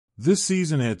This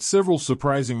season had several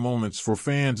surprising moments for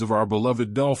fans of our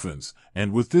beloved Dolphins,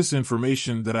 and with this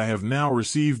information that I have now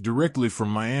received directly from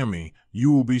Miami,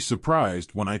 you will be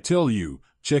surprised when I tell you,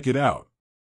 check it out.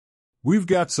 We've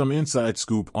got some inside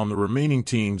scoop on the remaining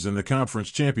teams in the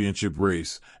conference championship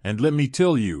race, and let me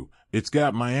tell you, it's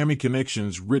got Miami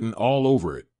connections written all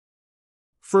over it.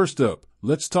 First up,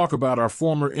 let's talk about our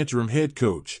former interim head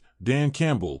coach, Dan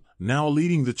Campbell, now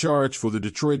leading the charge for the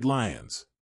Detroit Lions.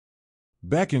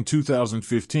 Back in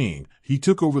 2015, he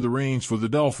took over the reins for the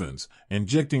Dolphins,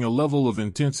 injecting a level of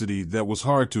intensity that was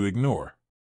hard to ignore.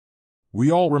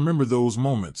 We all remember those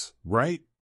moments, right?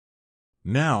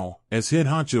 Now, as head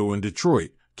honcho in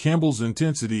Detroit, Campbell's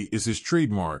intensity is his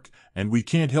trademark, and we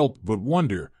can't help but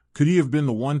wonder, could he have been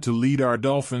the one to lead our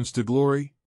Dolphins to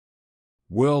glory?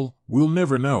 Well, we'll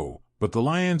never know, but the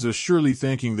Lions are surely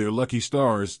thanking their lucky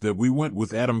stars that we went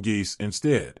with Adam Gase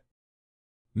instead.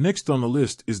 Next on the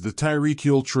list is the Tyreek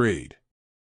Hill trade.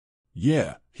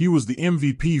 Yeah, he was the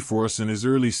MVP for us in his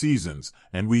early seasons,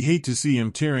 and we hate to see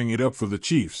him tearing it up for the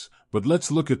Chiefs, but let's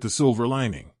look at the silver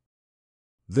lining.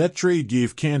 That trade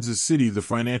gave Kansas City the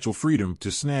financial freedom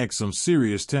to snag some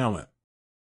serious talent.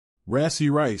 Rashee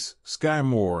Rice, Sky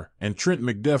Moore, and Trent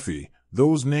McDuffie,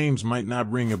 those names might not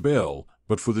ring a bell,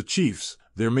 but for the Chiefs,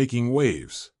 they're making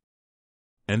waves.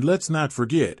 And let's not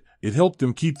forget, it helped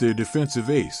them keep their defensive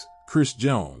ace, Chris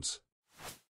Jones.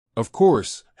 Of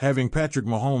course, having Patrick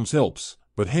Mahomes helps,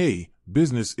 but hey,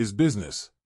 business is business.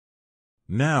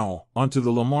 Now, onto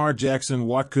the Lamar Jackson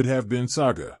what could have been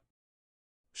saga.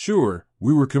 Sure,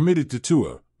 we were committed to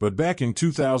Tua, but back in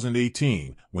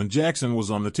 2018, when Jackson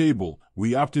was on the table,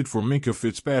 we opted for Minkah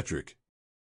Fitzpatrick.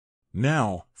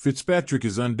 Now, Fitzpatrick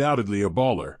is undoubtedly a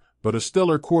baller, but a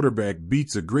stellar quarterback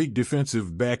beats a great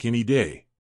defensive back any day.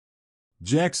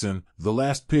 Jackson, the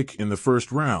last pick in the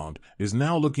first round, is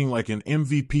now looking like an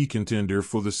MVP contender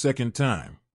for the second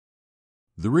time.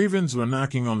 The Ravens are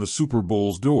knocking on the Super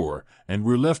Bowl's door, and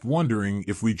we're left wondering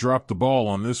if we dropped the ball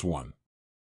on this one.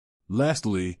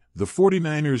 Lastly, the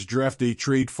 49ers draft day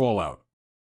trade fallout.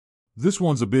 This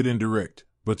one's a bit indirect,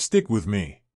 but stick with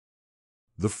me.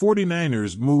 The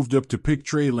 49ers moved up to pick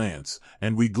Trey Lance,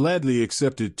 and we gladly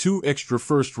accepted 2 extra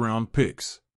first-round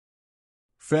picks.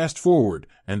 Fast forward,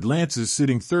 and Lance is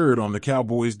sitting third on the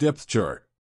Cowboys' depth chart.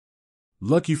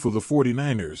 Lucky for the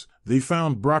 49ers, they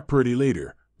found Brock Purdy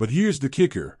later, but here's the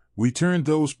kicker, we turned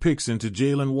those picks into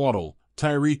Jalen Waddle,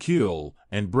 Tyreek Hill,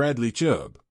 and Bradley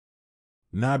Chubb.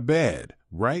 Not bad,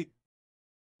 right?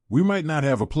 We might not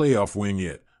have a playoff win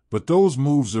yet, but those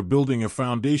moves are building a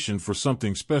foundation for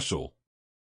something special.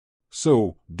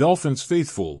 So, Dolphins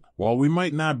faithful, while we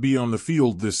might not be on the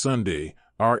field this Sunday,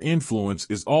 our influence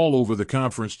is all over the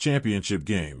conference championship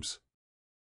games.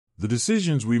 The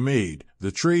decisions we made,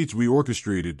 the trades we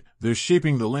orchestrated, they're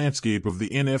shaping the landscape of the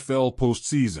NFL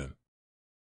postseason.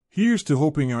 Here's to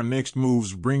hoping our next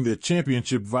moves bring that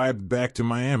championship vibe back to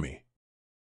Miami.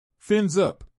 Fins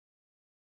up!